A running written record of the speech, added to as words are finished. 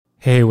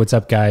Hey, what's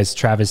up, guys?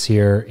 Travis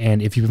here.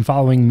 And if you've been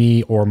following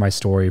me or my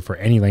story for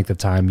any length of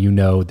time, you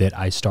know that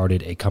I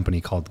started a company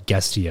called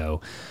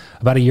Guestio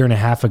about a year and a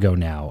half ago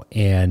now.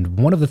 And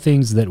one of the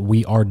things that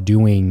we are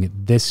doing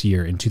this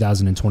year in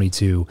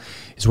 2022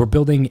 is we're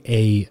building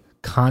a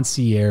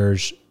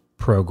concierge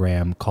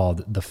program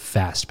called the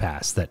Fast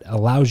Pass that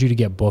allows you to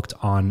get booked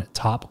on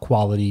top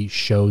quality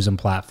shows and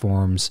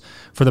platforms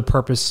for the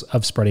purpose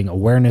of spreading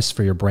awareness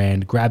for your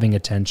brand, grabbing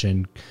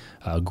attention,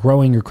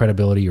 growing your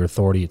credibility, your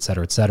authority, et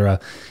cetera, et cetera.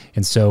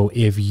 And so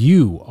if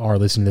you are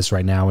listening to this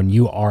right now and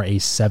you are a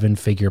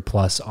 7-figure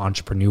plus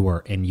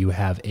entrepreneur and you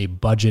have a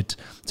budget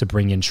to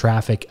bring in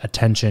traffic,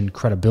 attention,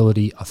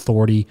 credibility,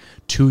 authority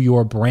to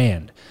your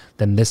brand,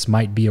 then this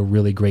might be a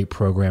really great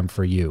program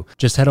for you.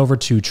 Just head over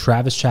to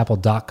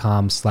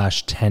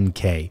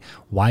travischappell.com/10K.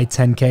 Why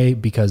 10K?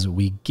 Because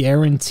we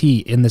guarantee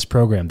in this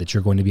program that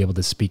you're going to be able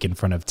to speak in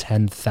front of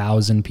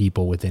 10,000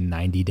 people within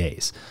 90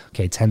 days.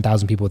 Okay,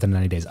 10,000 people within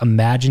 90 days.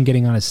 Imagine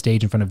getting on a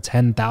stage in front of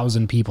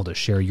 10,000 people to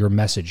share your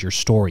message, your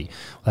story.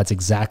 Well, that's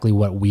exactly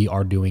what we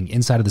are doing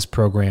inside of this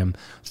program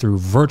through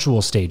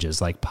virtual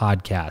stages like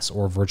podcasts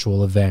or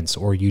virtual events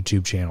or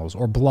YouTube channels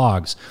or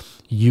blogs.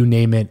 You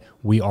name it,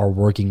 we are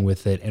working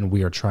with it, and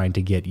we are trying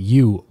to get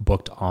you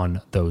booked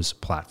on those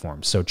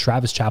platforms. So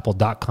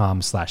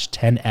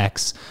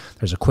travischappell.com/10X.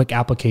 There's a quick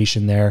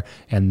application there,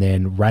 and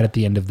then right at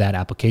the end of that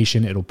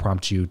application, it'll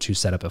prompt you to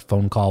set up a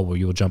phone call where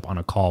you'll jump on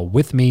a call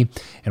with me,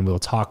 and we'll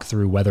talk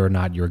through whether or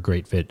not you're a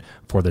great fit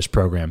for this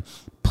program.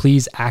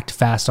 Please act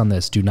fast on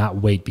this. Do not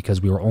wait,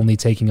 because we are only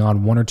taking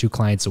on 1 or 2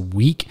 clients a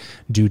week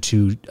due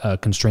to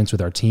constraints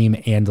with our team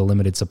and the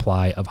limited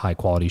supply of high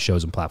quality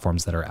shows and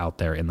platforms that are out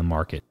there in the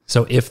market.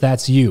 So if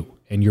that's you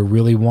and you're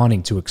really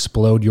wanting to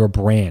explode your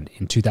brand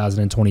in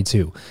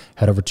 2022,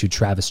 head over to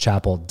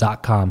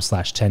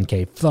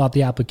travischappell.com/10K, fill out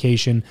the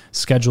application,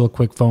 schedule a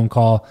quick phone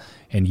call,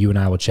 and you and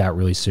I will chat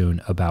really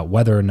soon about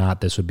whether or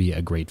not this would be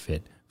a great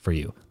fit for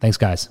you. Thanks,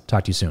 guys.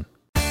 Talk to you soon.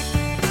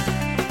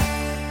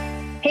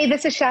 Hey,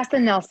 this is Shasta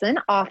Nelson,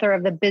 author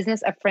of The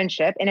Business of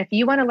Friendship. And if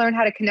you want to learn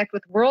how to connect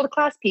with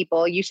world-class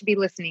people, you should be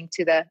listening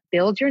to the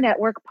Build Your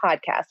Network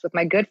podcast with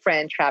my good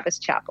friend, Travis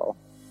Chappell.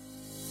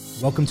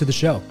 Welcome to the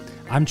show.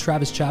 I'm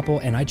Travis Chappell,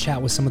 and I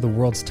chat with some of the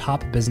world's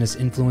top business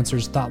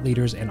influencers, thought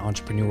leaders, and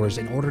entrepreneurs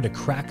in order to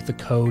crack the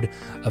code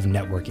of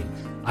networking.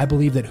 I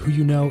believe that who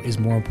you know is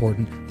more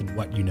important than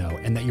what you know,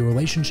 and that your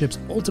relationships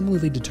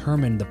ultimately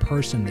determine the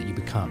person that you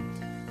become.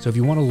 So if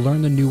you want to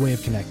learn the new way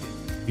of connecting,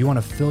 if you want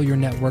to fill your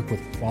network with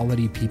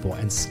quality people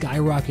and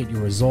skyrocket your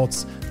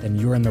results, then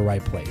you're in the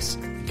right place,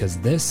 because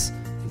this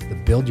is the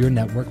Build Your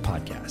Network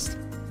podcast.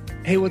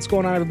 Hey, what's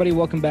going on, everybody?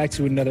 Welcome back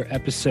to another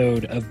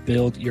episode of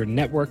Build Your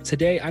Network.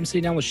 Today, I'm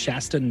sitting down with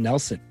Shasta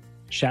Nelson.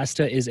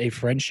 Shasta is a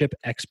friendship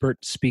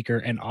expert, speaker,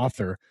 and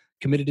author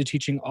committed to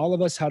teaching all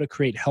of us how to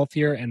create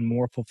healthier and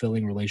more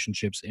fulfilling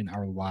relationships in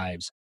our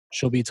lives.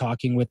 She'll be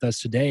talking with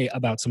us today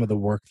about some of the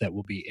work that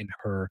will be in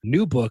her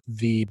new book,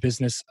 The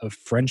Business of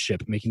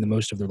Friendship, making the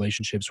most of the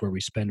relationships where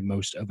we spend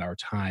most of our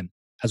time.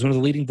 As one of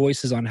the leading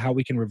voices on how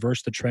we can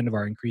reverse the trend of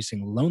our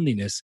increasing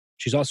loneliness,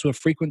 she's also a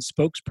frequent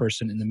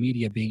spokesperson in the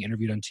media, being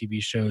interviewed on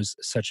TV shows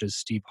such as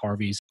Steve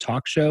Harvey's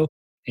Talk Show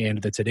and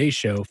The Today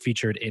Show,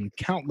 featured in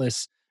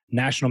countless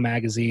national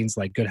magazines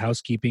like Good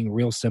Housekeeping,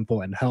 Real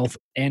Simple, and Health,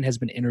 and has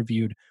been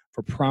interviewed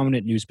for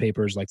prominent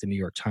newspapers like the New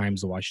York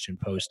Times, the Washington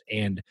Post,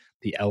 and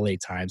the LA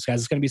Times.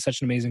 Guys, it's going to be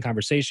such an amazing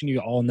conversation. You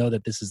all know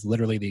that this is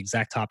literally the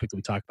exact topic that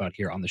we talk about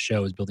here on the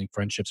show, is building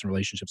friendships and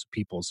relationships with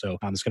people. So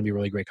it's going to be a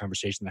really great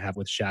conversation to have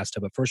with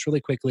Shasta. But first, really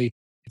quickly,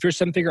 if you're a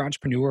 7-figure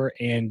entrepreneur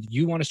and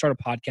you want to start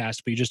a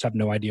podcast, but you just have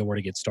no idea where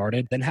to get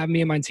started, then have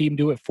me and my team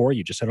do it for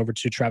you. Just head over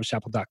to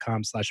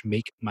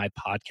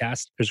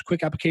travischappell.com/makemypodcast. There's a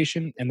quick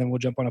application, and then we'll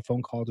jump on a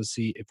phone call to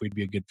see if we'd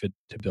be a good fit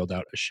to build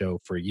out a show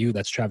for you.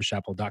 That's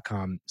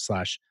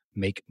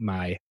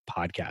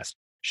travischappell.com/makemypodcast.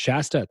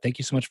 Shasta, thank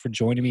you so much for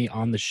joining me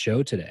on the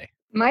show today.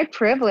 My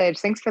privilege.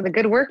 Thanks for the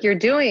good work you're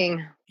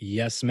doing.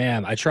 Yes,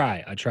 ma'am. I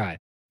try.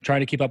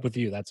 Trying to keep up with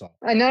you, that's all.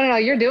 No,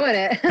 you're doing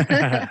it.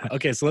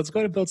 Okay, so let's go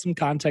ahead and build some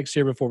context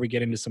here before we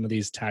get into some of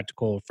these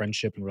tactical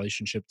friendship and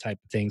relationship type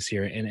things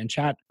here and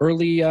chat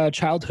early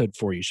childhood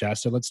for you,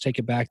 Shasta. Let's take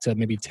it back to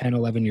maybe 10,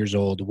 11 years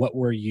old. What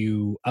were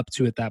you up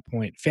to at that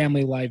point?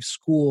 Family life,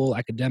 school,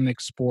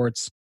 academics,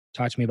 sports?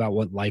 Talk to me about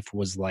what life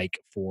was like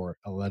for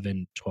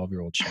 11,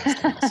 12-year-old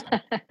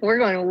Shasta. We're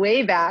going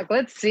way back.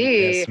 Let's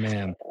see. Yes,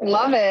 ma'am.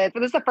 Love it. But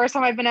this is the first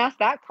time I've been asked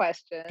that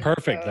question.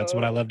 Perfect. So. That's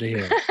what I love to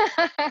hear.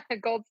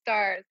 Gold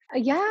stars.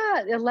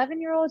 Yeah,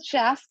 11-year-old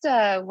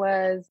Shasta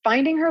was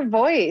finding her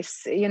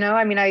voice. You know,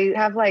 I mean, I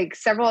have like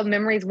several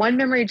memories. One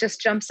memory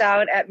just jumps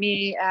out at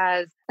me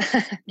as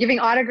giving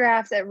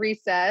autographs at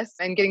recess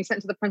and getting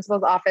sent to the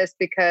principal's office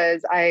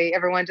because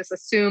everyone just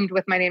assumed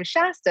with my name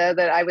Shasta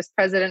that I was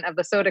president of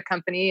the soda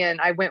company,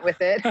 and I went with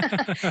it.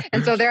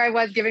 And so there I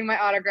was giving my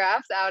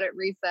autographs out at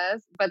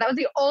recess. But that was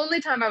the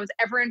only time I was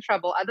ever in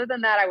trouble. Other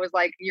than that, I was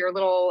like your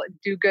little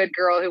do-good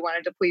girl who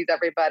wanted to please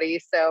everybody.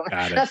 So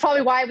that's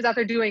probably why I was out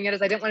there doing it,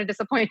 is I didn't want to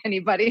disappoint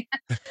anybody.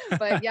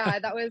 But yeah,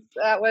 that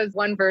was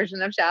one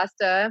version of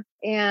Shasta.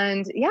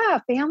 And yeah,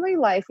 family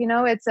life,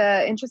 it's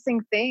an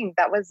interesting thing.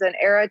 That was an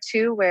era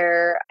too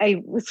where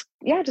I was,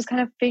 just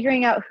kind of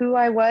figuring out who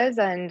I was.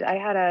 And I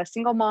had a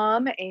single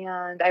mom.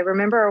 And I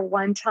remember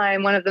one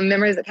time, one of the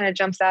memories that kind of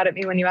jumps out at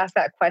me when you ask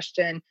that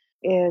question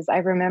is I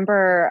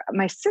remember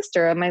my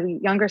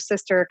younger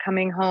sister,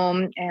 coming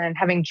home and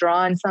having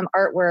drawn some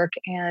artwork,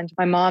 and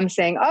my mom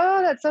saying,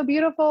 "Oh, that's so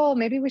beautiful.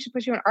 Maybe we should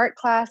put you in art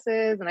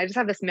classes." And I just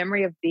have this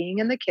memory of being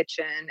in the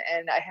kitchen,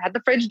 and I had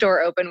the fridge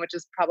door open, which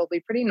is probably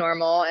pretty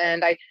normal.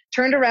 And I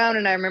turned around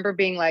and I remember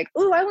being like,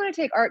 "Ooh, I want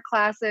to take art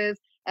classes."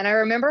 And I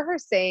remember her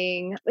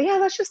saying, "Yeah,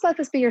 let's just let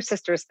this be your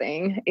sister's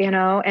thing,"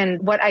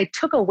 And what I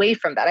took away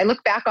from that, I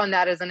look back on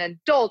that as an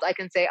adult, I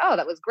can say, oh,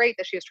 that was great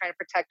that she was trying to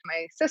protect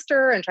my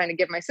sister and trying to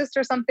give my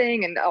sister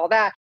something and all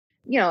that.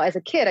 As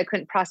a kid, I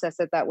couldn't process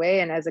it that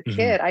way. And as a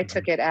kid, I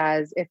took it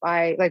as if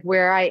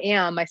where I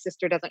am, my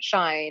sister doesn't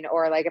shine,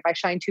 or like if I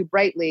shine too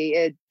brightly,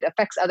 it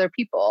affects other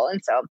people. And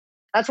so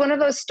that's one of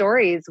those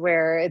stories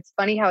where it's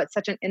funny how it's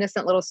such an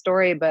innocent little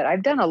story, but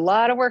I've done a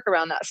lot of work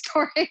around that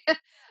story.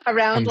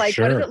 Around what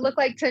does it look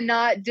like to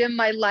not dim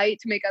my light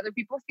to make other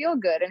people feel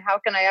good? And how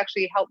can I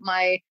actually help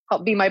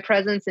be my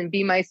presence and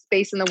be my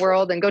space in the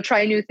world and go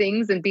try new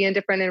things and be in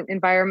different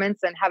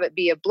environments and have it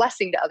be a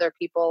blessing to other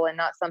people and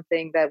not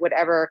something that would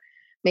ever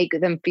make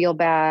them feel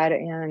bad.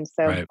 And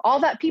so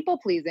all that people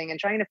pleasing and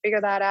trying to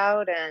figure that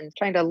out and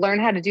trying to learn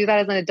how to do that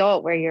as an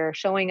adult, where you're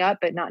showing up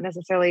but not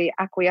necessarily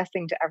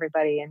acquiescing to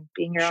everybody and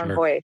being your own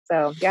voice.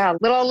 So yeah,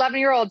 little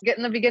 11-year-olds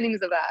getting the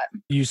beginnings of that.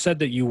 You said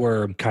that you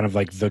were kind of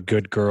like the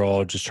good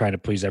girl, just trying to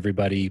please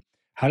everybody.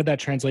 How did that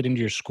translate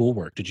into your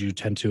schoolwork? Did you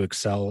tend to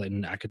excel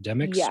in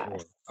academics?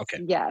 Yes. Okay.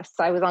 Yes.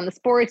 I was on the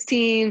sports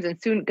teams and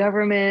student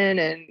government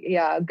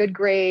and good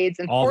grades.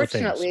 And all the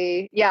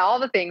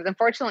things.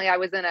 Unfortunately, I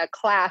was in a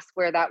class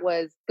where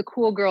the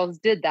cool girls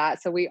did that.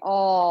 So we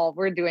all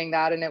were doing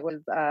that. And it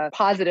was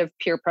positive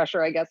peer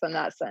pressure, I guess, in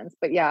that sense.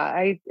 But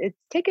yeah, it's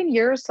taken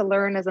years to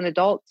learn as an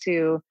adult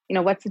to,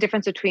 what's the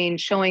difference between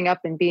showing up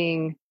and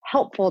being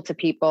helpful to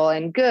people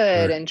and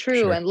good and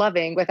true and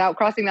loving without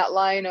crossing that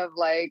line of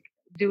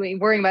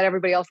worrying about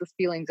everybody else's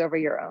feelings over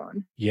your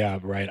own. Yeah,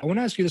 right. I want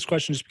to ask you this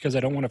question just because I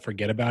don't want to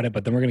forget about it,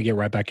 but then we're going to get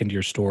right back into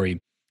your story.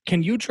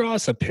 Can you draw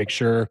us a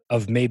picture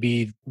of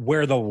maybe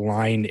where the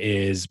line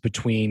is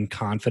between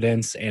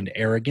confidence and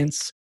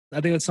arrogance? I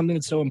think that's something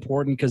that's so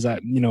important because,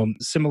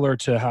 similar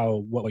to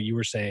what you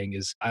were saying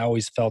is I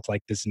always felt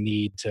like this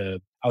need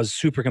I was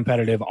super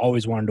competitive,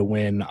 always wanted to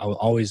win. I was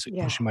always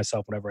pushing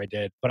myself whatever I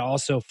did, but I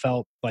also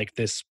felt like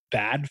this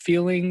bad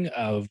feeling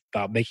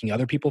about making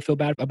other people feel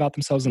bad about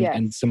themselves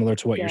and similar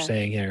to what you're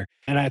saying here.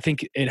 And I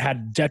think it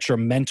had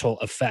detrimental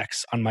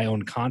effects on my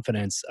own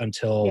confidence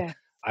until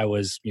I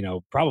was,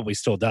 probably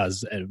still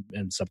does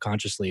and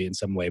subconsciously in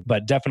some way,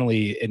 but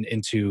definitely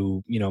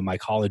into, my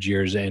college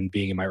years and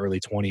being in my early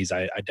 20s,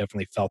 I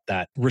definitely felt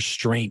that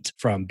restraint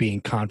from being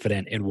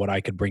confident in what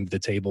I could bring to the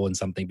table in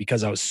something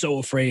because I was so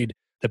afraid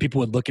that people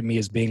would look at me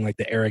as being like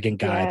the arrogant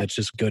guy that's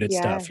just good at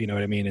stuff. You know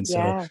what I mean? And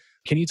so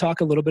can you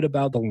talk a little bit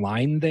about the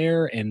line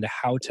there and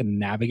how to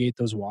navigate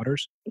those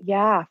waters?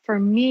 Yeah, for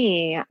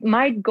me,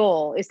 my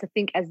goal is to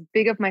think as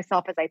big of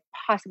myself as I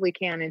possibly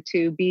can and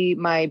to be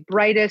my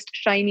brightest,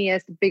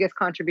 shiniest, biggest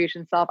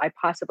contribution self I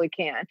possibly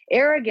can.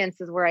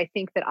 Arrogance is where I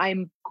think that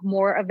I'm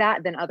more of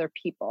that than other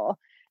people.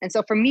 And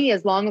so for me,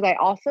 as long as I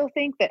also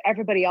think that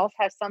everybody else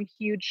has some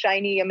huge,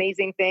 shiny,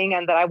 amazing thing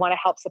and that I want to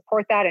help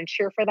support that and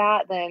cheer for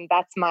that, then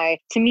that's I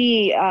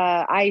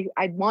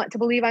want to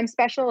believe I'm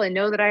special and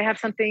know that I have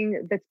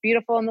something that's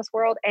beautiful in this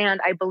world.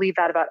 And I believe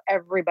that about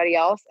everybody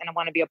else. And I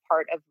want to be a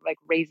part of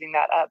raising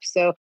that up.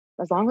 So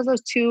as long as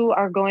those two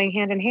are going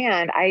hand in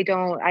hand, I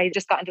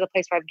just got into the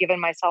place where I've given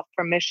myself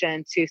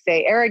permission to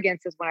say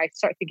arrogance is when I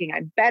start thinking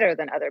I'm better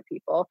than other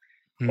people.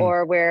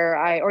 Or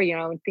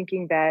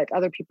thinking that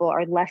other people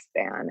are less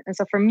than. And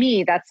so for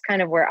me, that's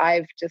kind of where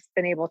I've just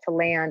been able to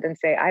land and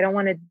say, I don't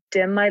want to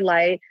dim my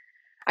light.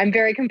 I'm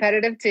very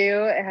competitive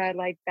too. And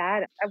like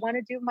that, I want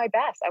to do my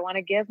best. I want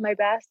to give my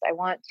best. I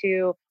want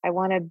to,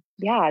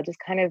 just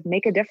kind of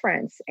make a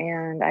difference.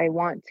 And I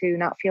want to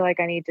not feel like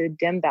I need to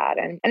dim that.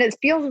 And it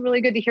feels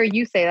really good to hear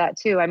you say that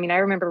too. I mean, I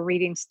remember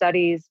reading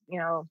studies,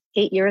 10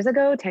 years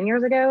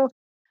ago,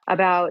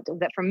 about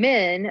that for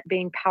men,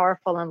 being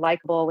powerful and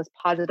likable was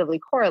positively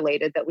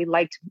correlated, that we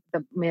liked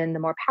the men the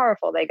more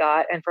powerful they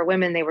got. And for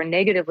women, they were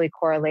negatively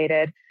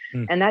correlated.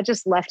 And that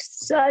just left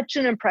such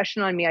an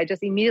impression on me. I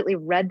just immediately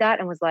read that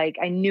and was like,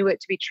 I knew it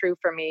to be true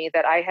for me,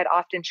 that I had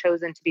often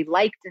chosen to be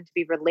liked and to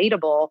be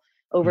relatable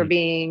over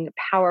being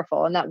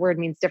powerful. And that word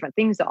means different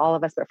things to all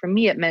of us. But for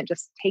me, it meant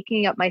just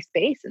taking up my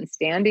space and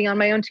standing on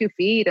my own 2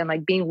 feet and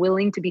like being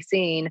willing to be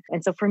seen.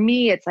 And so for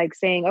me, it's like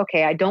saying,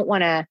 okay, I don't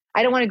want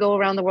to go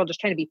around the world just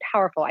trying to be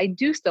powerful. I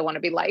do still want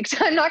to be liked.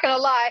 I'm not going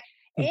to lie.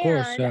 Of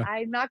course, And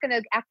I'm not going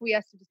to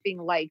acquiesce to just being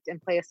liked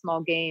and play a small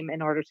game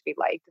in order to be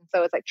liked. And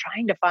so it's like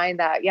trying to find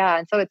that. Yeah.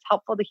 And so it's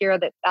helpful to hear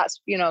that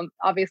that's,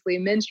 obviously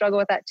men struggle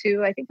with that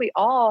too. I think we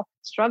all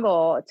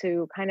struggle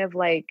to kind of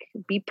like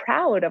be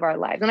proud of our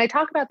lives. And I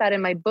talk about that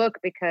in my book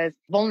because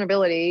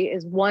vulnerability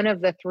is one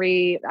of the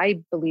 3,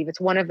 I believe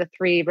it's one of the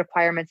 3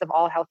 requirements of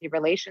all healthy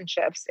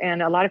relationships.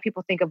 And a lot of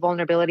people think of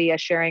vulnerability as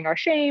sharing our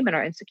shame and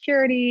our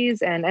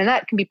insecurities, and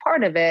that can be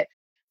part of it.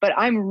 But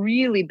I'm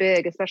really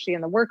big, especially in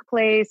the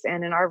workplace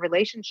and in our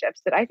relationships,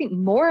 that I think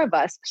more of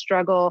us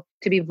struggle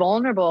to be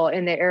vulnerable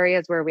in the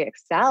areas where we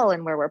excel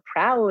and where we're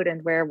proud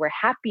and where we're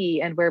happy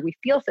and where we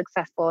feel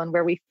successful and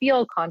where we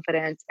feel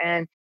confident.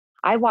 And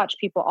I watch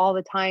people all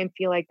the time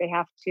feel like they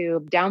have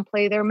to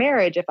downplay their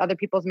marriage if other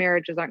people's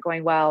marriages aren't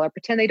going well, or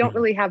pretend they don't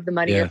really have the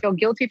money, or feel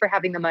guilty for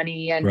having the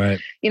money. And,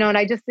 and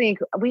I just think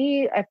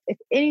if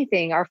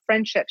anything, our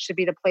friendship should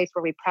be the place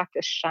where we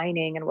practice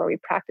shining and where we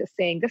practice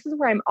saying, this is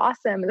where I'm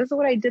awesome. And this is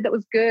what I did that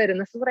was good. And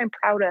this is what I'm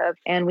proud of.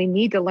 And we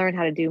need to learn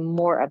how to do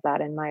more of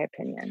that, in my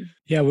opinion.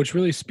 Yeah, which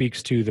really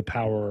speaks to the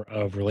power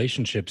of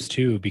relationships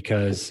too,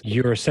 because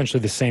you're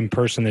essentially the same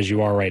person as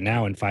you are right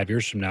now in 5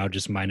 years from now,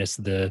 just minus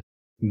the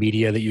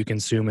media that you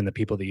consume and the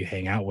people that you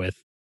hang out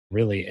with,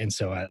 really. And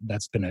so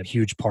that's been a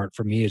huge part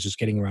for me, is just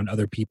getting around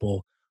other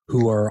people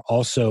who are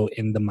also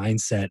in the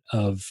mindset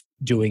of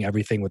doing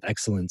everything with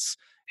excellence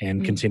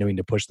and continuing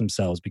to push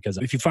themselves. Because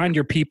if you find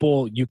your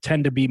people, you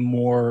tend to be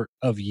more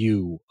of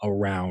you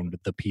around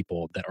the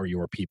people that are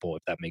your people,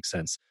 if that makes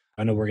sense.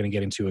 I know we're going to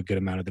get into a good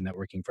amount of the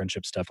networking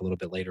friendship stuff a little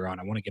bit later on.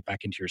 I want to get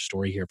back into your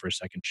story here for a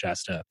second,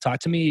 Shasta. Talk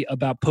to me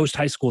about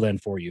post-high school then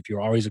for you. If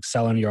you're always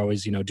excelling, you're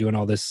always, doing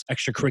all this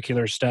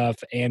extracurricular stuff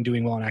and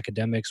doing well in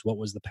academics, what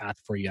was the path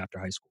for you after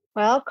high school?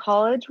 Well,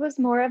 college was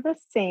more of the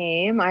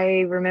same.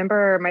 I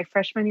remember my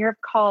freshman year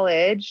of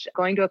college,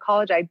 going to a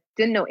college I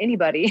didn't know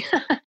anybody.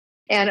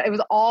 And it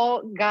was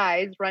all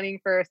guys running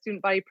for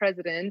student body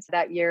president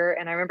that year.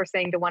 And I remember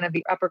saying to one of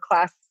the upper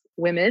class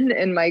women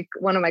in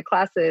one of my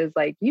classes,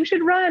 like, you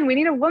should run. We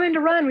need a woman to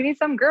run. We need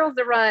some girls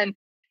to run.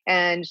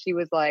 And she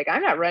was like,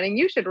 I'm not running.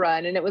 You should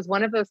run. And it was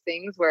one of those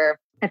things where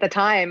at the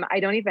time,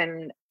 I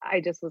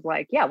just was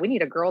like, yeah, we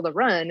need a girl to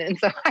run. And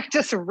so I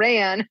just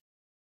ran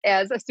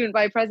as a student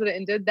body president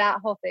and did that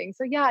whole thing.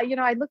 So yeah,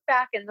 I look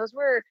back and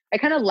I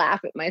kind of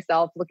laugh at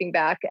myself looking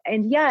back.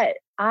 And yet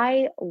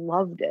I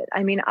loved it.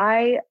 I mean,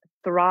 I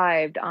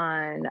thrived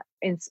on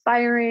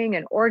inspiring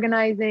and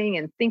organizing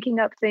and thinking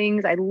up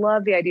things. I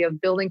love the idea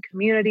of building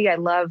community. I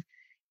love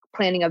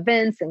planning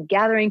events and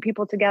gathering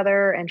people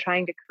together and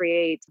trying to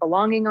create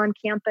belonging on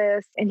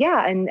campus. And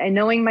yeah, and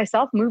knowing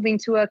myself moving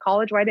to a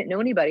college where I didn't know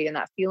anybody, and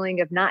that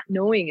feeling of not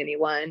knowing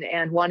anyone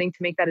and wanting to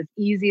make that as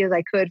easy as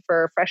I could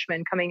for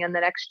freshmen coming in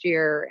the next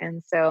year.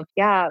 And so,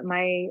 yeah,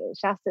 my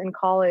Shasta in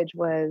college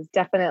was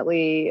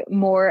definitely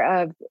more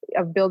of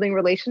building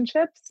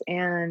relationships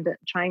and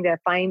trying to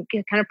kind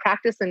of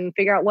practice and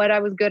figure out what I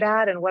was good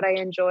at and what I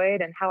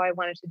enjoyed and how I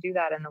wanted to do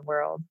that in the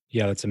world.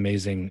 Yeah, that's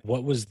amazing.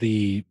 What was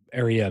the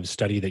area of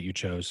study that you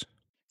chose?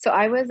 So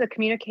I was a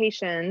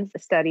communications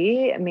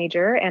study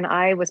major, and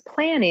I was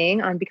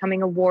planning on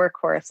becoming a war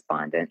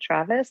correspondent,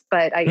 Travis.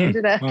 But I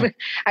ended up, wow.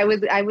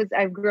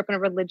 I grew up in a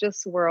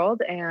religious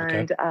world,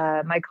 and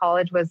my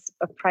college was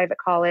a private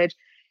college.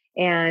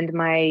 And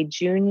my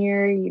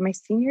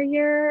senior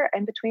year,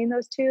 in between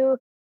those two,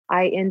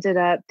 I ended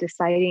up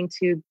deciding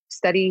to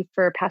study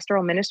for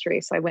pastoral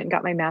ministry. So I went and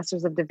got my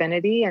master's of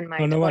divinity, and my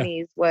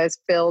 20s was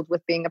filled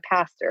with being a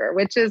pastor,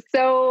 which is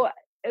so,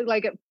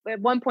 like, at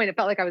one point it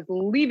felt like I was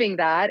leaving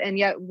that. And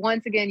yet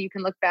once again, you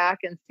can look back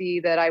and see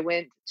that I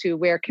went to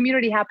where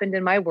community happened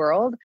in my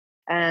world.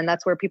 And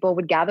that's where people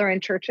would gather in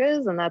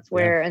churches. And that's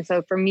where, and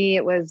so for me,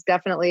 it was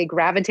definitely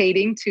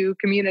gravitating to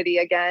community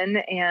again.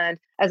 And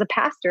as a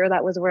pastor,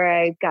 that was where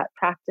I got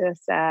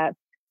practice at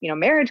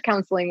marriage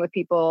counseling with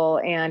people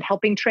and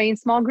helping train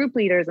small group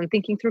leaders and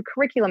thinking through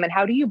curriculum and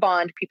how do you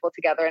bond people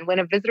together. And when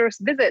a visitor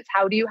visits,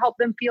 how do you help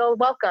them feel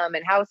welcome?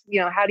 And how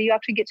do you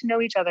actually get to know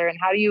each other? And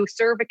how do you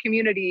serve a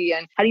community?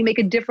 And how do you make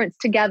a difference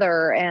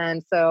together?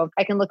 And so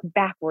I can look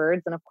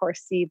backwards and of course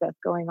see that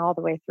going all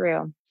the way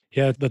through.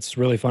 Yeah, that's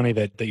really funny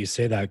that you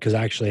say that, because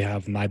I actually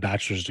have my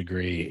bachelor's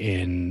degree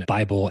in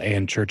Bible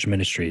and church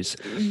ministries.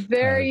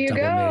 There you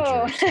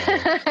go. Major,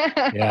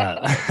 so,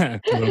 yeah.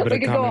 A little bit we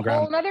could go a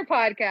whole nother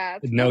podcast.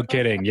 No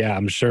kidding. Yeah,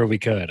 I'm sure we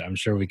could.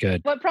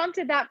 What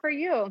prompted that for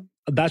you?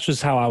 That's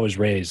just how I was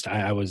raised.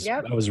 I was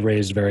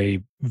raised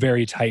very,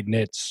 very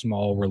tight-knit,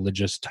 small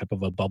religious type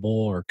of a bubble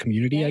or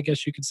community, I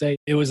guess you could say.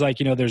 It was like,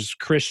 there's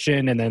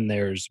Christian and then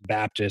there's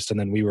Baptist, and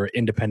then we were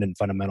independent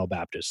fundamental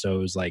Baptist. So it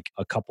was like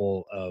a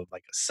couple of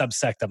like a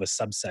subsect of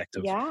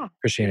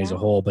Christianity as a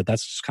whole. But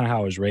that's just kind of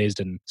how I was raised.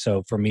 And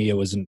so for me, it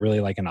wasn't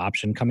really like an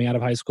option coming out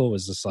of high school. It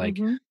was just like,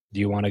 do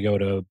you want to go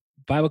to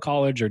Bible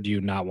college or do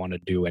you not want to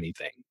do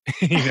anything?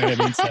 You know what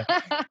I mean?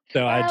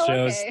 So I Oh,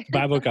 chose okay.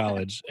 Bible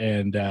college.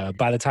 And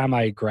by the time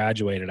I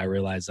graduated, I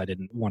realized I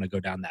didn't want to go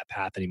down that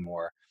path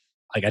anymore.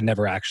 Like I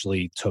never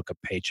actually took a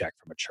paycheck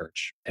from a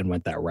church and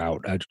went that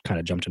route. I kind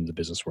of jumped into the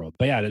business world.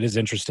 But yeah, it is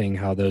interesting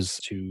how those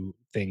two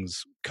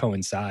things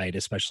coincide,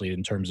 especially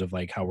in terms of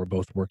like how we're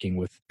both working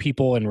with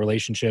people and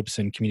relationships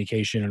and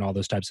communication and all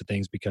those types of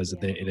things, because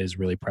Yeah. it is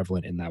really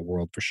prevalent in that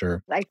world for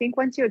sure. I think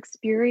once you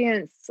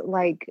experience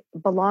like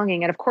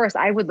belonging, and of course,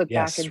 I would look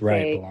back Yes, and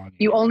right. say, Belonging.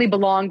 you only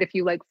belonged if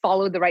you like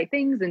followed the right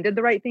things and did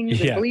the right things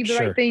and Yeah, believed the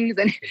right sure. things.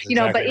 And,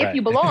 That's but exactly if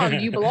you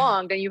right.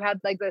 belonged and you had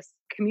like this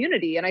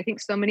community. And I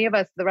think so many of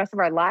us, the rest of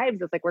our lives,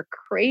 it's like we're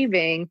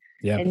craving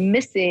Yeah. and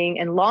missing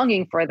and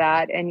longing for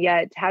that. And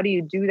yet, how do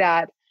you do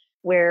that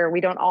where we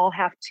don't all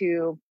have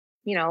to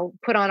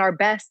put on our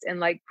best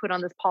and like put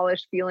on this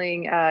polished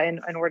feeling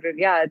in order.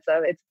 Yeah,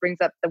 it brings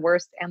up the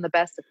worst and the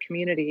best of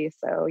community.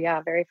 So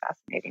yeah, very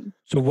fascinating.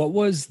 So what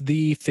was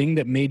the thing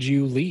that made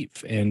you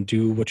leave and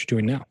do what you're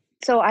doing now?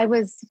 So I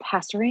was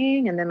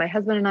pastoring, and then my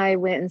husband and I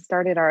went and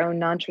started our own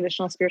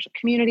non-traditional spiritual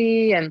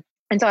community. And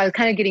so I was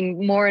kind of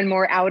getting more and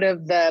more out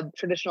of the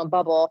traditional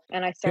bubble,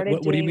 and I started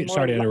What do you doing mean? more.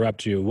 Sorry to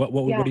interrupt you. What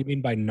Yeah. do you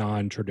mean by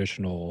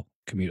non-traditional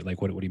community?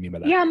 Like, what do you mean by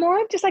that? Yeah, more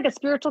of just like a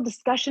spiritual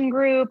discussion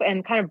group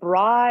and kind of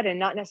broad and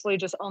not necessarily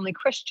just only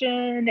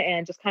Christian,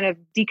 and just kind of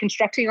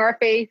deconstructing our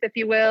faith, if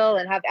you will,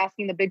 and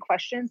asking the big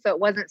questions. So it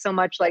wasn't so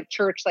much like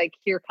church, like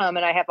here come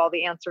and I have all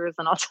the answers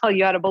and I'll tell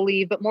you how to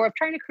believe, but more of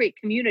trying to create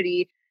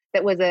community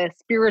that was a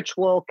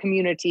spiritual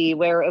community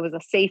where it was a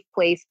safe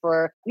place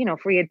for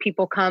we had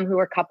people come who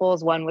were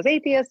couples. One was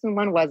atheist and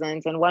one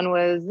wasn't, and one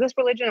was this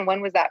religion and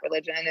one was that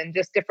religion, and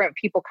just different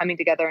people coming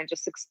together and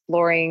just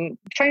exploring,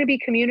 trying to be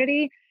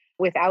community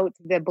without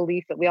the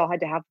belief that we all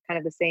had to have kind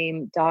of the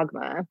same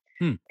dogma.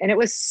 And it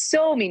was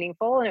so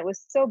meaningful and it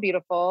was so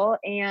beautiful.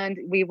 And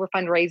we were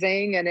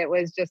fundraising, and it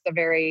was just a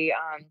very,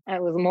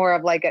 it was more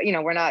of like,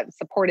 we're not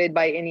supported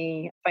by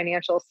any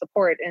financial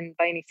support and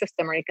by any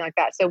system or anything like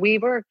that. So we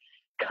were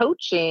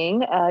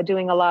coaching,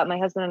 doing a lot. My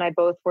husband and I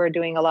both were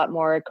doing a lot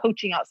more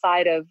coaching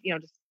outside of,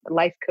 just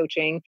life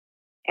coaching.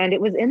 And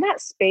it was in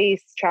that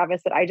space,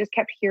 Travis, that I just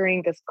kept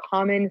hearing this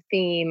common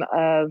theme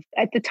of,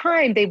 at the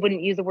time, they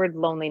wouldn't use the word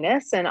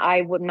loneliness. And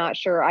I would not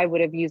sure I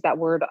would have used that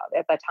word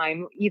at that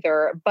time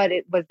either, but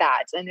it was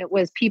that. And it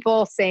was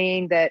people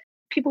saying that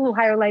people who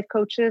hire life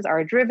coaches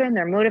are driven,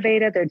 they're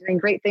motivated, they're doing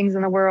great things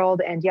in the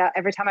world. And yeah,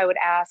 every time I would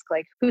ask,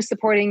 like, who's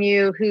supporting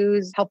you?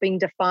 Who's helping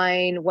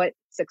define what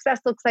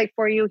success looks like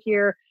for you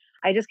here?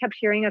 I just kept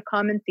hearing a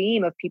common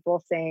theme of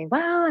people saying,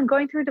 well, I'm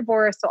going through a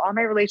divorce, so all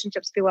my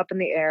relationships feel up in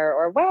the air.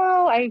 Or,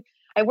 well,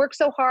 I work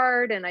so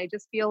hard and I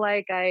just feel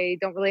like I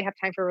don't really have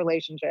time for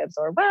relationships.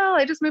 Or, well,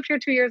 I just moved here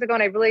 2 years ago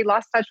and I really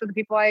lost touch with the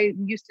people I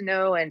used to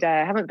know and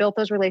haven't built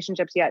those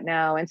relationships yet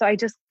now. And so I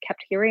just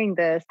kept hearing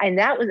this. And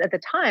that was at the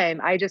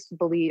time, I just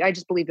believe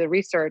the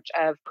research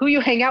of who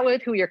you hang out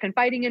with, who you're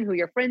confiding in, who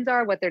your friends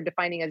are, what they're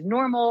defining as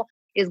normal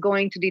is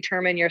going to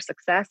determine your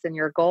success and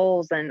your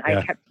goals. And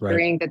I kept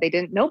hearing that they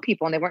didn't know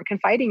people and they weren't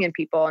confiding in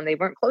people and they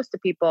weren't close to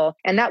people.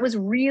 And that was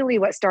really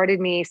what started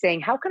me saying,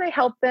 how can I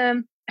help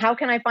them? How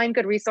can I find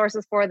good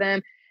resources for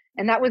them?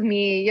 And that was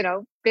me,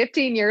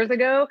 15 years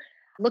ago,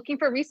 looking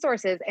for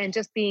resources and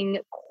just being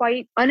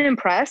quite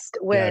unimpressed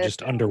with just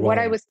underwhelmed. What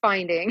I was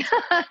finding.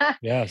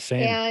 Yeah,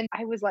 same. And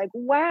I was like,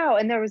 wow.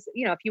 And there was,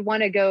 if you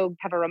want to go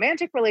have a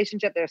romantic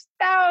relationship, there's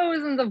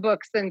thousands of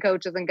books and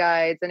coaches and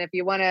guides. And if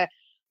you want to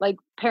like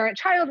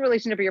parent-child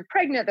relationship, or you're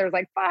pregnant, there's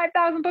like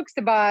 5,000 books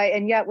to buy.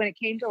 And yet when it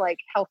came to like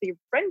healthy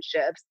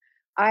friendships,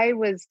 I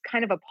was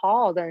kind of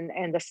appalled.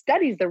 And the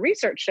studies, the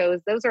research shows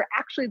those are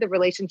actually the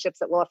relationships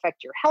that will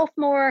affect your health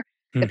more.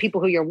 The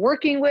people who you're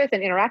working with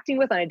and interacting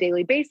with on a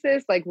daily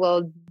basis, like,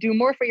 will do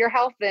more for your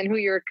health than who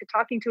you're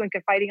talking to and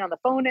confiding on the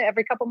phone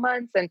every couple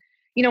months. And,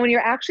 when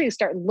you're actually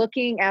start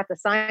looking at the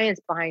science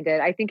behind it,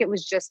 I think it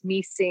was just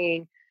me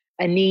seeing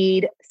a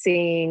need,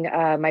 seeing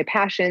my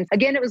passions.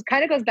 Again, it was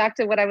kind of goes back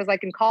to what I was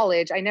like in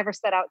college. I never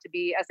set out to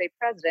be SA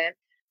president,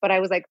 but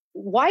I was like,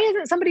 why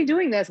isn't somebody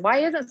doing this? Why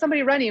isn't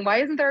somebody running?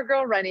 Why isn't there a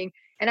girl running?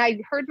 And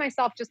I heard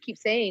myself just keep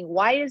saying,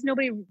 why is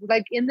nobody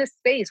like in this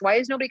space? Why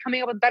is nobody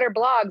coming up with better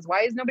blogs?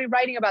 Why is nobody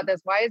writing about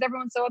this? Why is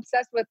everyone so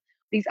obsessed with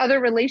these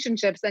other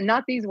relationships and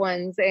not these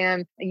ones?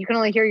 And you can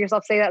only hear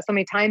yourself say that so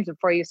many times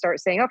before you start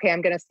saying, okay,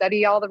 I'm going to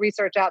study all the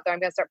research out there. I'm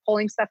going to start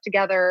pulling stuff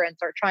together and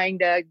start trying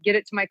to get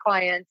it to my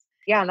clients.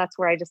 Yeah, and that's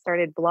where I just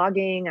started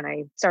blogging, and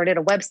I started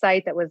a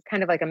website that was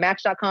kind of like a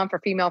Match.com for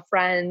female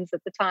friends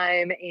at the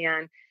time.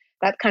 And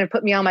that kind of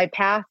put me on my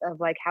path of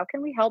like, how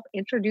can we help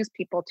introduce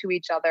people to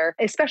each other,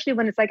 especially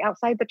when it's like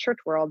outside the church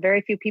world.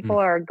 Very few people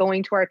are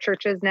going to our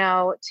churches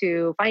now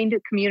to find a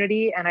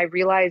community. And I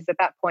realized at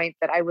that point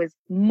that I was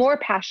more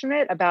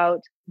passionate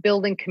about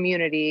building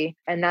community.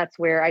 And that's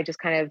where I just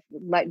kind of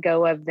let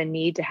go of the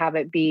need to have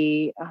it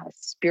be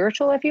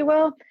spiritual, if you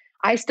will.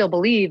 I still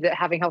believe that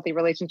having healthy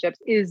relationships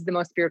is the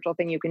most spiritual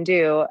thing you can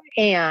do.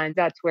 And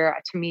that's where,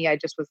 to me, I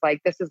just was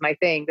like, this is my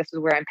thing. This is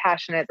where I'm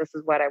passionate. This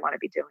is what I want to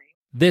be doing.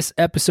 This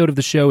episode of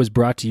the show is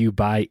brought to you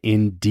by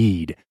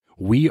Indeed.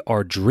 We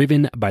are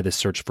driven by the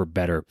search for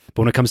better.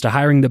 But when it comes to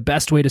hiring, the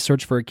best way to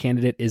search for a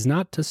candidate is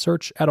not to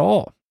search at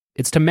all.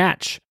 It's to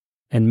match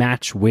and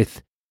match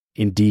with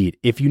Indeed.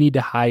 If you need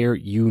to hire,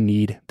 you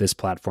need this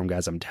platform,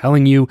 guys. I'm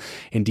telling you,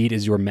 Indeed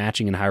is your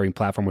matching and hiring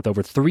platform with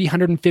over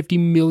 350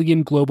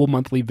 million global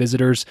monthly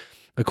visitors,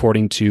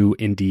 according to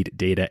Indeed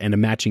data, and a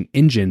matching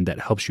engine that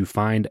helps you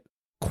find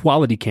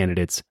quality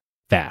candidates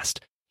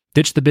fast.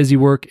 Ditch the busy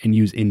work and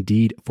use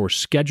Indeed for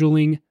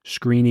scheduling,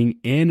 screening,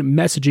 and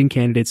messaging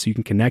candidates so you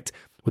can connect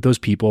with those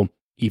people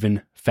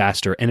even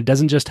faster. And it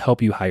doesn't just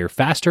help you hire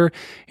faster.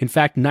 In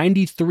fact,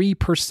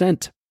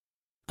 93%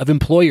 of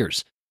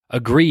employers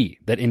agree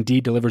that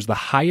Indeed delivers the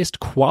highest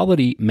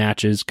quality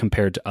matches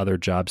compared to other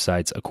job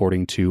sites,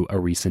 according to a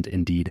recent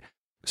Indeed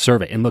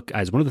survey. And look,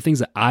 guys, one of the things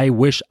that I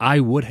wish I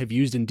would have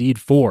used Indeed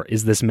for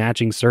is this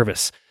matching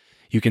service.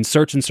 You can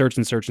search and search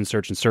and search and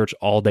search and search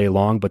all day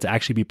long, but to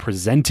actually be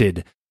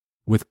presented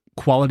with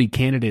quality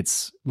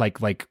candidates, like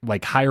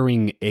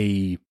hiring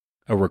a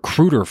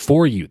recruiter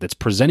for you that's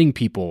presenting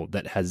people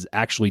that has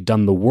actually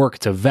done the work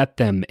to vet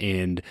them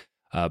and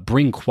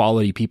bring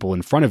quality people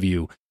in front of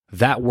you,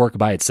 that work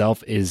by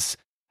itself is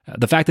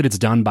the fact that it's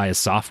done by a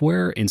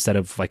software instead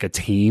of like a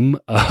team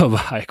of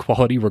high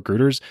quality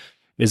recruiters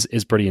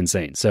is pretty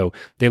insane. So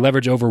they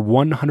leverage over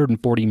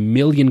 140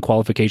 million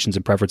qualifications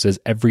and preferences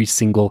every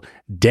single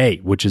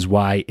day, which is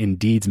why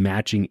Indeed's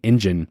matching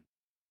engine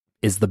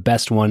is the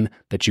best one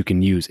that you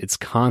can use. It's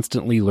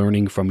constantly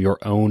learning from your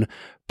own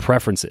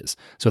preferences.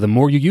 So the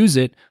more you use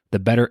it, the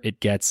better it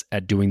gets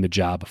at doing the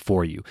job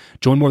for you.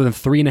 Join more than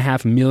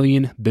 3.5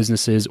 million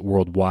businesses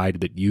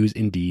worldwide that use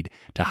Indeed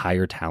to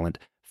hire talent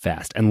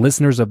fast. And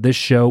listeners of this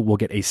show will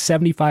get a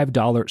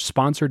 $75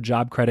 sponsored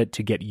job credit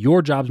to get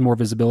your jobs more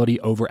visibility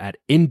over at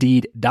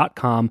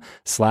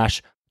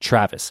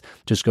Indeed.com/Travis.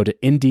 Just go to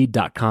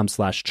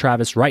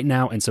Indeed.com/Travis right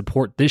now and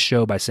support this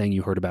show by saying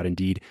you heard about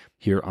Indeed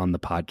here on the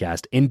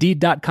podcast.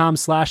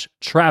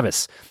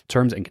 Indeed.com/Travis.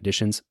 Terms and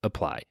conditions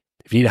apply.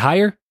 If you need to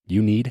hire,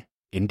 you need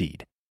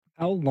Indeed.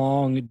 How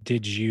long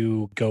did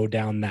you go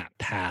down that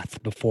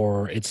path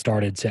before it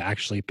started to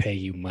actually pay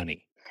you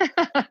money?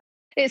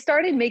 It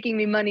started making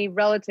me money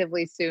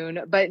relatively soon,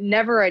 but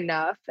never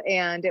enough.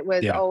 And it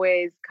was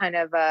always kind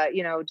of,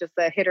 just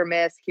a hit or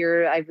miss.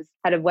 Here,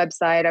 had a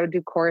website, I would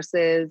do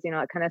courses,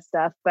 that kind of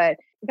stuff. But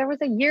there was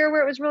a year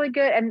where it was really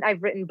good. And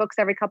I've written books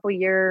every couple of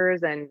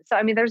years. And so,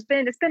 it's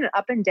been an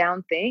up and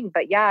down thing.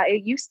 But yeah,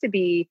 it used to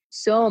be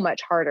so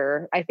much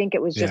harder. I think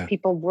it was just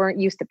people weren't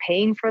used to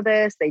paying for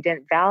this. They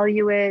didn't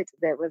value it.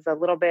 That was a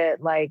little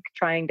bit like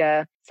trying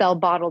to sell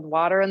bottled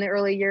water in the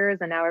early years.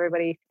 And now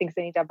everybody thinks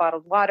they need to have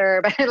bottled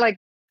water.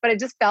 But it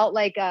just felt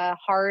like a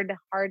hard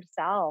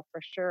sell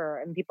for sure.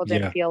 And people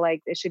didn't feel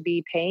like they should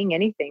be paying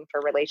anything for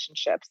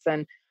relationships.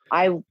 And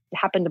I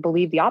happen to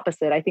believe the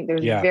opposite. I think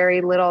there's very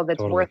little that's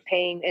worth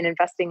paying and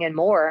investing in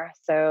more.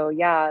 So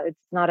it's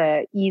not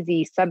an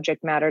easy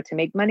subject matter to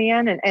make money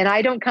in. And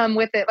I don't come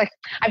with it. Like,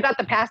 I've got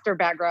the pastor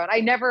background.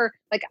 I'm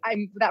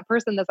that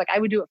person that's like, I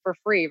would do it for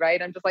free,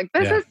 right? I'm just like,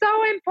 this is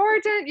so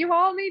important. You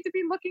all need to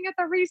be looking at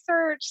the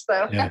research.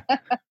 So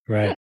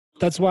right.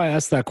 That's why I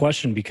asked that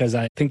question, because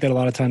I think that a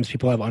lot of times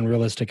people have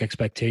unrealistic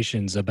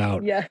expectations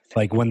about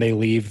like when they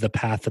leave the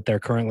path that they're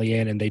currently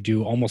in and they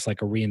do almost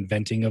like a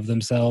reinventing of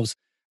themselves.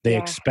 They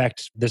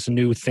expect this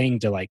new thing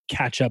to like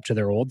catch up to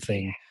their old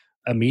thing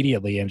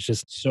immediately. And it's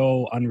just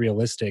so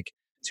unrealistic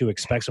to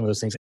expect some of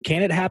those things.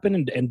 Can it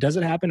happen? And does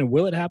it happen? And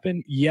will it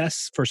happen?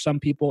 Yes, for some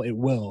people it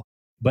will,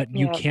 but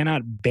you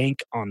cannot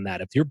bank on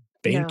that. If you're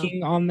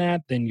banking on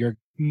that, then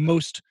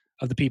most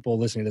of the people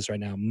listening to this right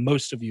now,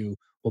 most of you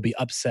will be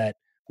upset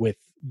with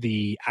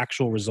the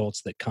actual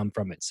results that come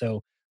from it.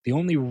 So the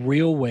only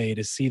real way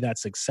to see that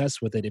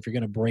success with it, if you're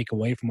going to break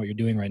away from what you're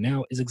doing right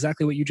now, is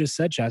exactly what you just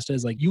said, Shasta,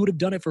 is like, you would have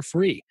done it for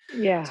free.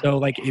 Yeah. So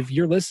like, if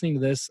you're listening to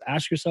this,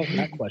 ask yourself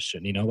that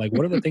question, like,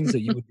 what are the things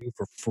that you would do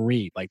for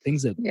free? Like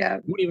things that you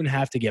wouldn't even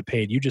have to get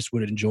paid. You just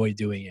would enjoy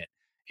doing it.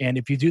 And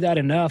if you do that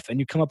enough and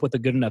you come up with a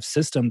good enough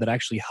system that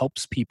actually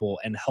helps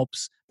people and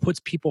puts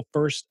people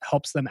first,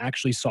 helps them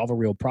actually solve a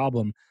real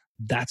problem,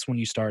 that's when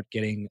you start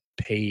getting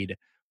paid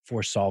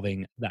for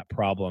solving that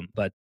problem.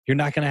 But you're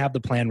not going to have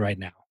the plan right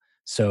now.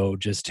 So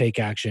just take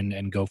action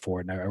and go for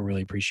it. And I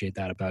really appreciate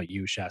that about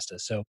you, Shasta.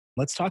 So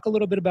let's talk a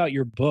little bit about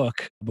your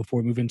book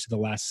before we move into the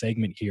last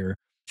segment here.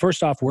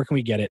 First off, where can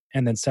we get it?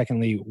 And then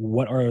secondly,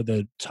 what are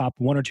the top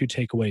 1 or 2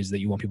 takeaways that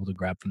you want people to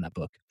grab from that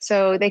book?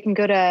 So they can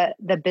go to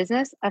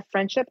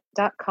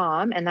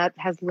thebusinessoffriendship.com, and that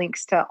has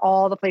links to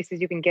all the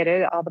places you can get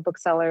it, all the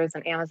booksellers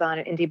and Amazon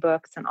and Indie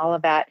Books and all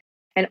of that.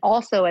 And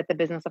also at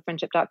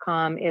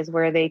thebusinessoffriendship.com is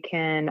where they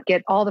can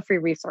get all the free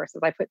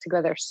resources. I put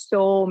together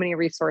so many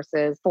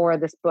resources for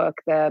this book,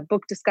 the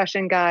book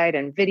discussion guide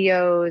and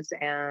videos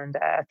and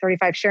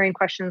 35 sharing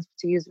questions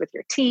to use with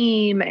your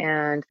team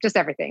and just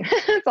everything.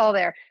 It's all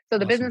there. So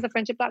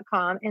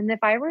thebusinessoffriendship.com. And if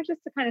I were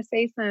just to kind of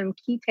say some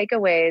key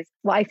takeaways,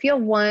 well, I feel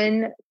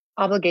one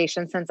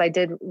obligation, since I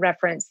did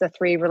reference the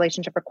 3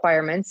 relationship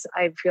requirements,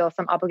 I feel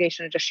some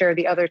obligation to just share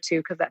the other 2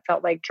 because that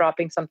felt like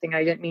dropping something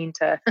I didn't mean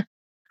to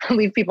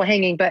leave people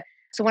hanging. But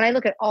So when I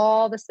look at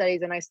all the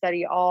studies and I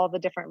study all the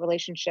different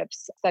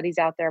relationships studies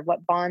out there of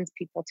what bonds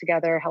people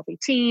together, healthy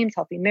teams,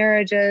 healthy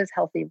marriages,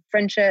 healthy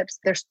friendships,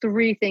 there's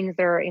three things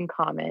that are in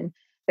common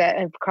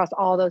that across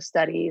all those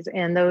studies.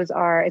 And those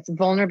are, it's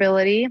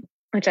vulnerability,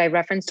 which I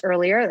referenced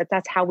earlier,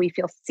 that's how we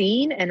feel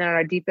seen. And in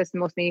our deepest,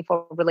 most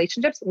meaningful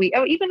relationships,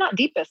 even not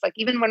deepest, like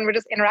even when we're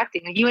just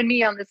interacting, like you and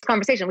me on this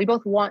conversation, we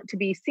both want to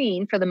be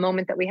seen for the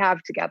moment that we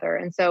have together.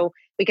 And so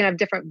we can have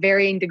different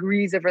varying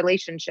degrees of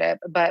relationship,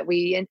 but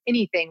in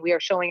anything, we are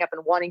showing up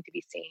and wanting to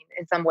be seen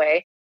in some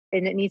way.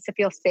 And it needs to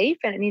feel safe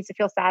and it needs to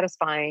feel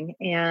satisfying.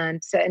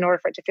 And so in order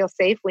for it to feel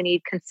safe, we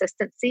need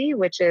consistency,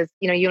 which is,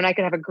 you and I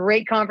could have a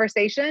great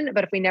conversation,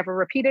 but if we never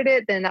repeated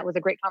it, then that was a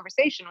great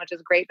conversation, which is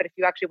great. But if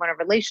you actually want a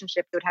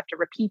relationship, you would have to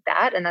repeat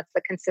that. And that's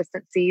the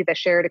consistency, the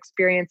shared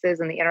experiences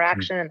and the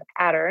interaction and the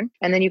pattern.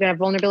 And then you can have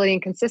vulnerability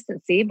and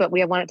consistency, but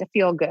we want it to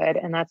feel good.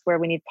 And that's where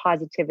we need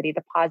positivity,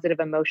 the positive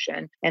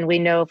emotion. And we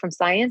know from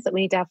science that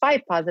we need to have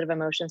 5 positive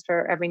emotions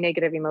for every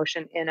negative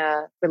emotion in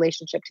a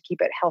relationship to keep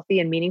it healthy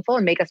and meaningful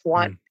and make us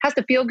want has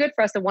to feel good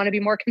for us to want to be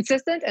more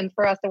consistent and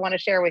for us to want to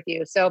share with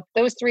you. So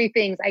those 3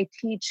 things I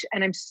teach,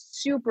 and I'm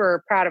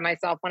super proud of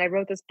myself. When I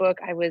wrote this book,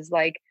 I was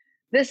like,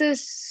 this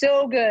is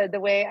so good. The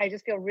way I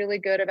just feel really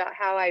good about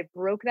how I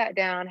broke that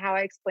down, how I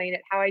explain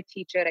it, how I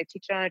teach it. I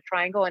teach it on a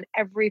triangle and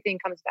everything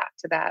comes back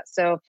to that.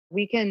 So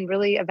we can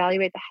really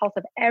evaluate the health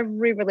of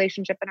every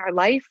relationship in our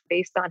life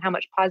based on how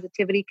much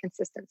positivity,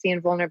 consistency,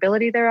 and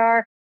vulnerability there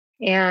are.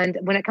 And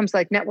when it comes to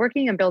like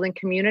networking and building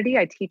community,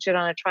 I teach it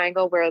on a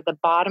triangle where the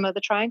bottom of the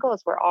triangle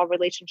is where all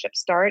relationships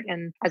start.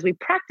 And as we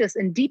practice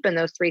and deepen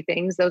those 3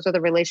 things, those are the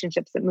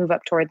relationships that move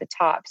up toward the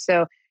top.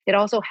 So it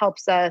also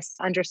helps us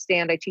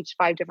understand, I teach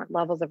 5 different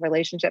levels of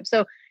relationships.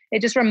 So it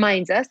just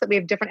reminds us that we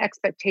have different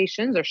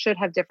expectations or should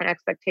have different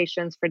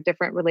expectations for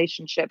different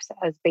relationships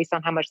as based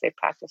on how much they've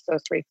practiced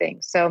those 3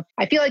 things. So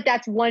I feel like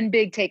that's one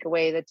big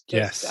takeaway that's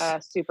just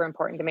super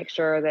important to make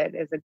sure that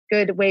is a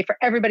good way for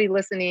everybody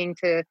listening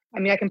to,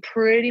 I can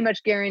pretty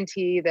much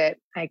guarantee that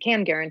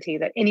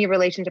any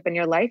relationship in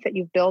your life that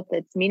you've built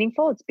that's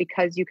meaningful, it's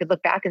because you could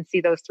look back and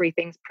see those 3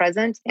 things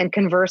present. And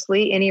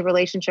conversely, any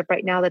relationship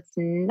right now that's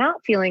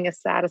not feeling as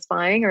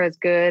satisfying or as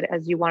good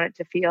as you want it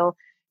to feel,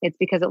 it's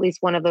because at least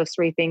one of those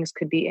 3 things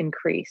could be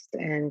increased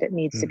and it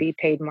needs to be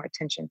paid more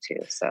attention to.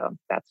 So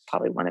that's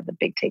probably one of the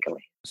big takeaways.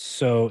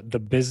 So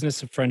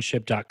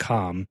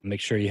thebusinessofriendship.com, make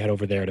sure you head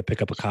over there to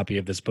pick up a copy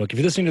of this book. If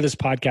you're listening to this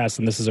podcast,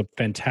 and this is a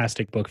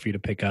fantastic book for you to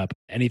pick up,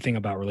 anything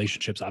about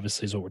relationships,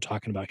 obviously, is what we're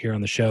talking about here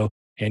on the show.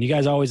 And you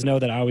guys always know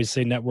that I always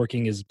say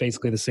networking is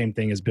basically the same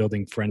thing as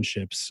building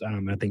friendships.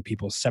 I think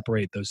people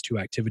separate those 2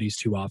 activities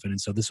too often.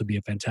 And so this would be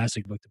a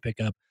fantastic book to pick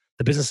up.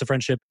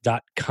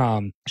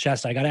 Thebusinessofriendship.com.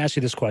 Shasta, I got to ask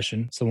you this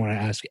question. It's the one I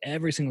ask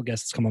every single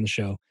guest that's come on the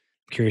show.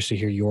 I'm curious to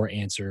hear your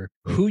answer.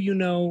 Who you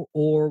know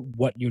or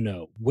what you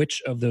know?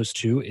 Which of those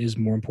 2 is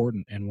more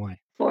important and why?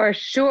 For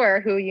sure,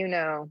 who you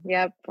know.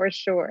 Yep, for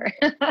sure.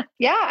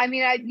 Yeah,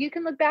 you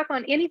can look back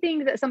on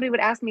anything that somebody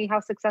would ask me, how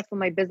successful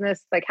my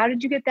business, like, how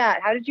did you get that?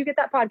 How did you get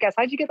that podcast?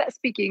 How did you get that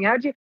speaking?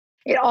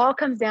 It all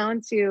comes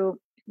down to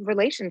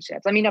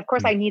relationships. Of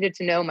course, I needed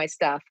to know my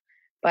stuff.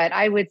 But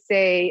I would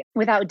say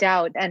without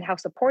doubt, and how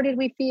supported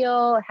we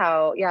feel,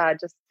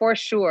 just for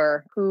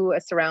sure who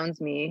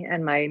surrounds me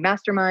and my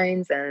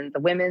masterminds and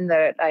the women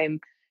that I'm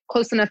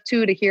close enough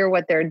to hear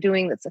what they're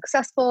doing that's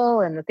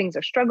successful and the things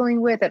they're struggling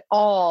with. It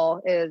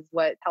all is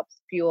what helps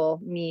fuel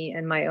me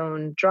and my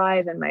own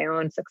drive and my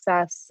own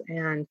success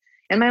and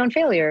my own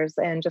failures,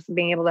 and just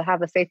being able to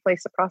have a safe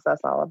place to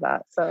process all of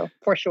that. So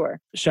for sure.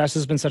 Shasta,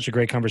 has been such a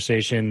great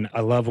conversation.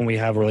 I love when we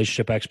have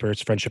relationship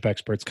experts, friendship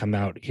experts come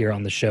out here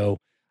on the show,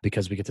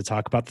 because we get to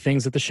talk about the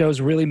things that the show is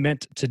really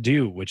meant to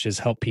do, which is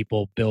help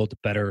people build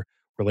better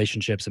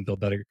relationships and build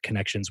better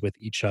connections with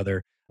each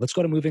other. Let's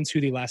go to move into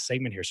the last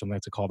segment here. So I'm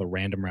going to call the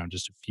random round.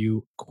 Just a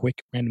few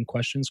quick random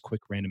questions,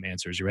 quick random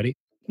answers. You ready?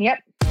 Yep.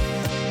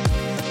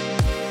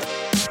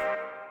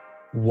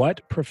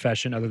 What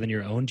profession other than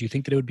your own do you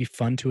think that it would be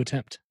fun to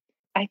attempt?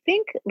 I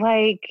think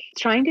like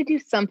trying to do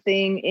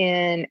something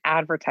in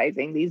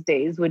advertising these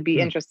days would be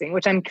interesting,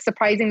 which I'm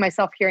surprising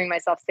myself hearing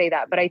myself say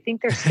that, but I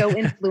think they're so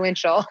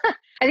influential.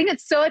 I think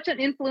it's such an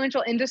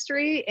influential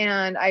industry,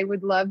 and I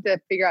would love to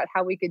figure out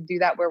how we could do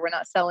that where we're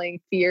not selling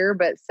fear,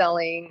 but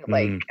selling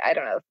like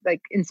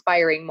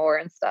inspiring more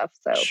and stuff.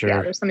 So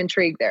yeah, there's some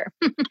intrigue there.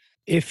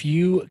 If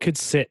you could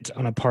sit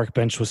on a park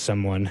bench with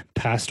someone,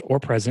 past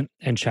or present,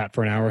 and chat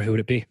for an hour, who would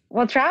it be?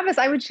 Well, Travis,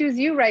 I would choose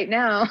you right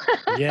now.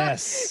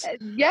 Yes.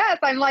 Yes.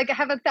 I'm like, I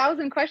have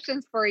 1,000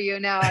 questions for you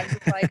now. I'm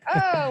just like,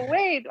 oh,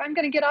 wait, I'm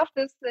going to get off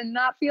this and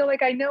not feel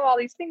like I know all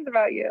these things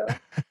about you.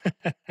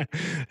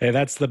 Hey,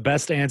 that's the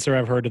best answer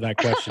I've heard to that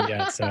question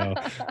yet. So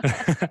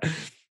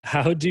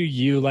how do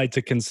you like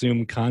to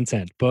consume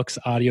content? Books,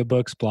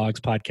 audiobooks, blogs,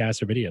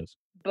 podcasts, or videos?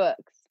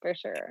 Books. For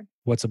sure.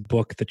 What's a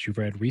book that you've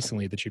read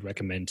recently that you'd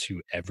recommend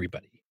to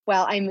everybody?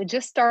 Well, I'm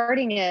just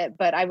starting it,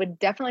 but I would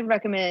definitely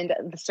recommend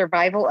The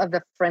Survival of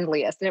the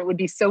Friendliest. And it would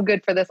be so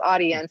good for this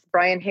audience.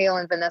 Brian Hale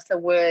and Vanessa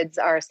Woods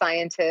are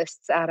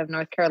scientists out of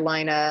North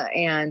Carolina.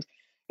 And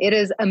It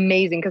is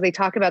amazing because they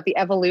talk about the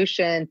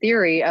evolution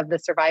theory of the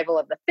survival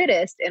of the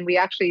fittest. And we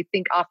actually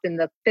think often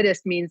the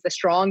fittest means the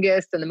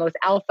strongest and the most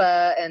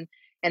alpha.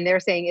 And they're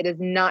saying it is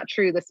not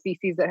true. The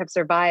species that have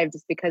survived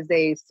is because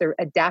they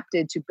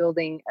adapted to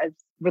building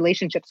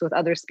relationships with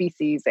other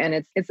species.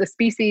 And it's the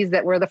species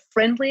that were the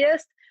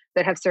friendliest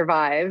that have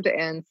survived.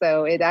 And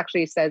so it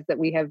actually says that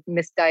we have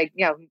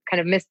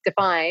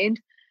misdefined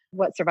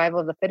what survival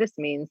of the fittest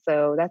means.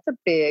 So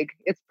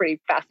it's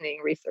pretty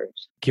fascinating research.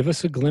 Give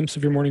us a glimpse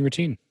of your morning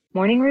routine.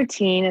 Morning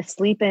routine is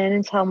sleep in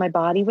until my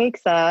body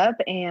wakes up,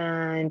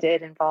 and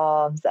it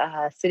involves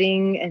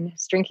sitting and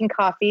drinking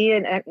coffee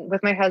and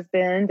with my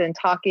husband and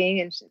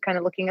talking and kind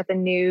of looking at the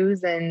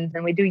news, and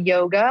then we do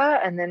yoga,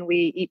 and then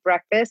we eat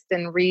breakfast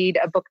and read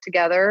a book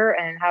together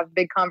and have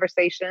big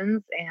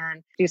conversations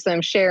and do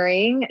some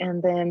sharing,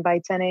 and then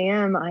by 10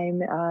 a.m.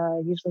 I'm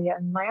usually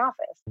in my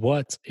office.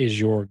 What is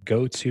your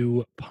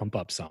go-to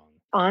pump-up song?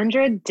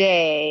 Andra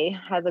Day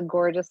has a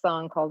gorgeous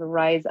song called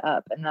Rise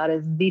Up, and that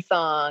is the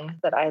song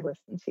that I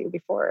listen to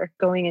before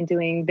going and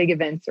doing big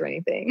events or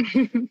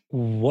anything.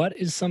 What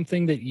is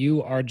something that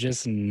you are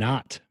just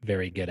not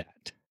very good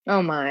at?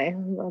 Oh my, a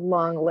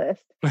long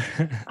list.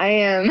 I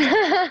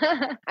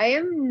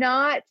am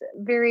not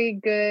very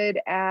good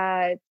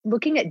at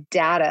looking at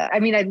data. I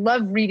mean, I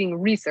love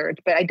reading research,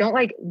 but I don't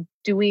like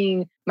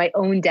doing my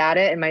own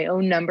data and my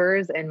own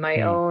numbers and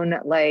my own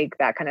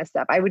that kind of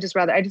stuff. I would just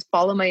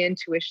follow my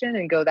intuition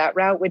and go that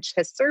route, which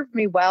has served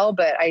me well.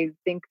 But I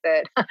think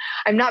that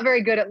I'm not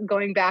very good at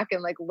going back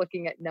and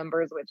looking at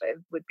numbers, which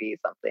would be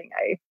something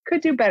I could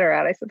do better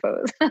at, I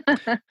suppose.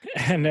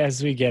 And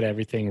as we get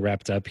everything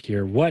wrapped up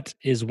here, what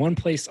is one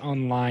place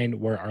online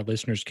where our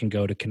listeners can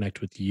go to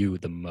connect with you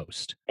the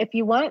most? If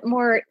you want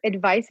more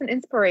advice and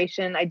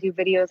inspiration, I do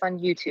videos on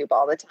YouTube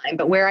all the time.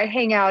 But where I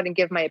hang out and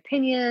give my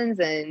opinions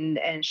and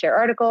share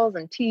articles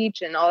and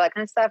teach and all that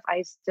kind of stuff,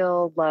 I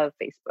still love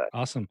Facebook.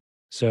 Awesome.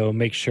 So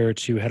make sure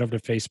to head over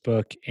to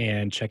Facebook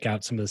and check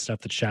out some of the stuff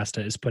that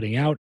Shasta is putting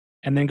out.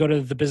 And then go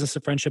to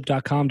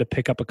thebusinessofriendship.com to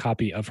pick up a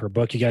copy of her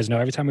book. You guys know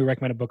every time we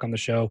recommend a book on the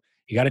show,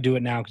 you got to do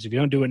it now, because if you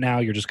don't do it now,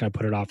 you're just going to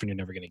put it off and you're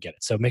never going to get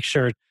it. So make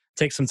sure,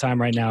 take some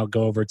time right now,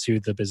 go over to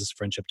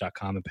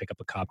thebusinessofriendship.com and pick up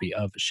a copy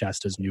of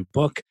Shasta's new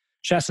book.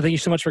 Shasta, thank you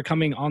so much for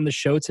coming on the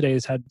show today.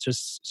 It's had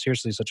just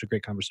seriously such a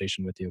great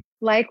conversation with you.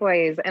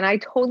 Likewise. And I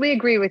totally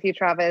agree with you,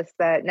 Travis,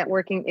 that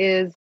networking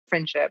is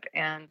friendship,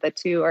 and the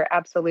two are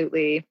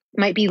absolutely,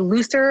 might be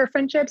looser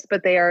friendships,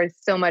 but they are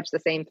so much the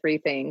same three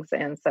things.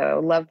 And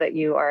so love that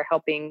you are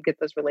helping get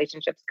those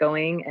relationships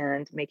going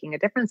and making a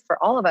difference for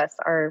all of us.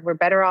 We're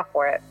better off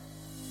for it.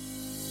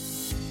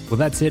 Well,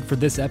 that's it for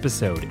this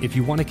episode. If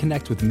you want to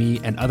connect with me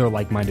and other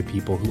like-minded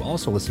people who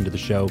also listen to the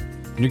show,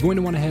 then you're going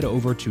to want to head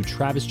over to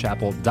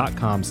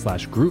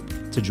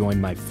travischappell.com/group to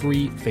join my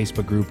free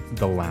Facebook group,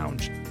 The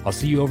Lounge. I'll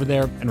see you over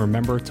there, and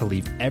remember to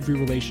leave every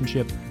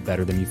relationship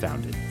better than you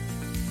found it.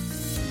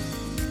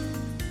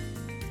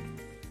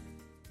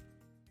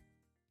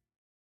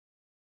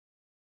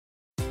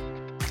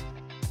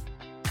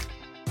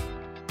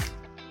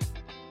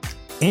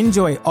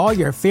 Enjoy all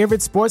your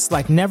favorite sports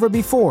like never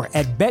before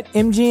at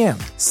BetMGM.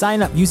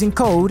 Sign up using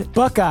code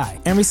Buckeye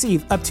and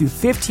receive up to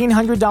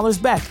 $1,500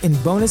 back in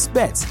bonus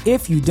bets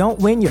if you don't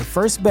win your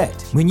first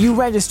bet. When you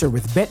register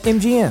with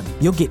BetMGM,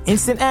 you'll get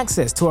instant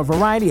access to a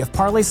variety of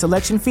parlay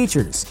selection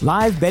features,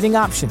 live betting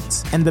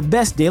options, and the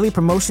best daily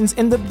promotions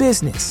in the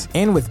business.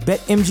 And with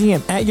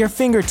BetMGM at your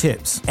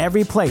fingertips,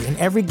 every play and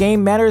every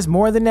game matters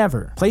more than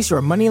ever. Place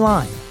your money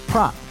line,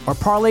 prop, or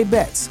parlay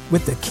bets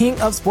with the king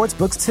of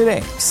sportsbooks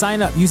today.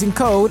 Sign up using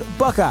code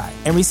Buckeye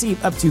and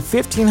receive up to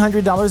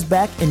 $1,500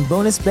 back in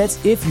bonus bets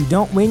if you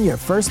don't win your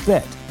first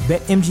bet.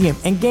 BetMGM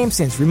and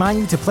GameSense remind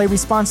you to play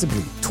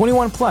responsibly.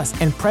 21 plus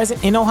and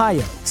present in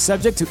Ohio,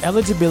 subject to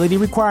eligibility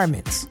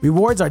requirements.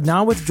 Rewards are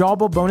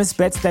non-withdrawable bonus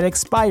bets that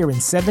expire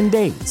in 7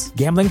 days.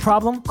 Gambling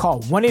problem?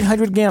 Call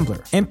 1-800-GAMBLER.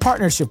 In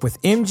partnership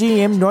with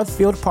MGM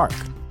Northfield Park.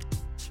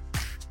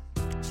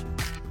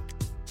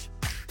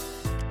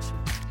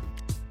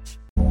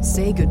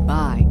 Say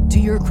goodbye to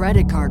your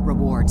credit card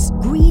rewards.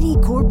 Greedy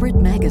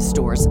corporate mega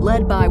stores,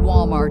 led by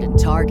Walmart and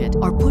Target,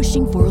 are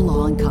pushing for a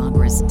law in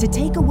Congress to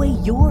take away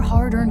your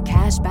hard-earned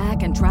cash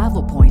back and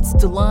travel points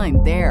to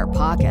line their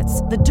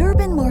pockets. The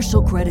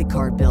Durbin-Marshall credit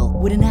card bill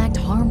would enact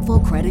harmful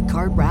credit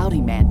card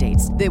routing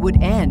mandates that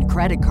would end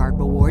credit card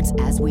rewards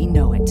as we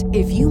know it.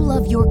 If you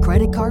love your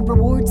credit card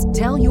rewards,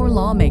 tell your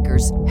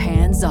lawmakers,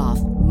 hands off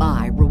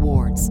my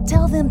rewards.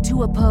 Tell them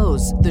to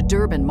oppose the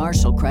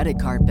Durbin-Marshall credit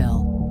card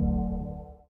bill.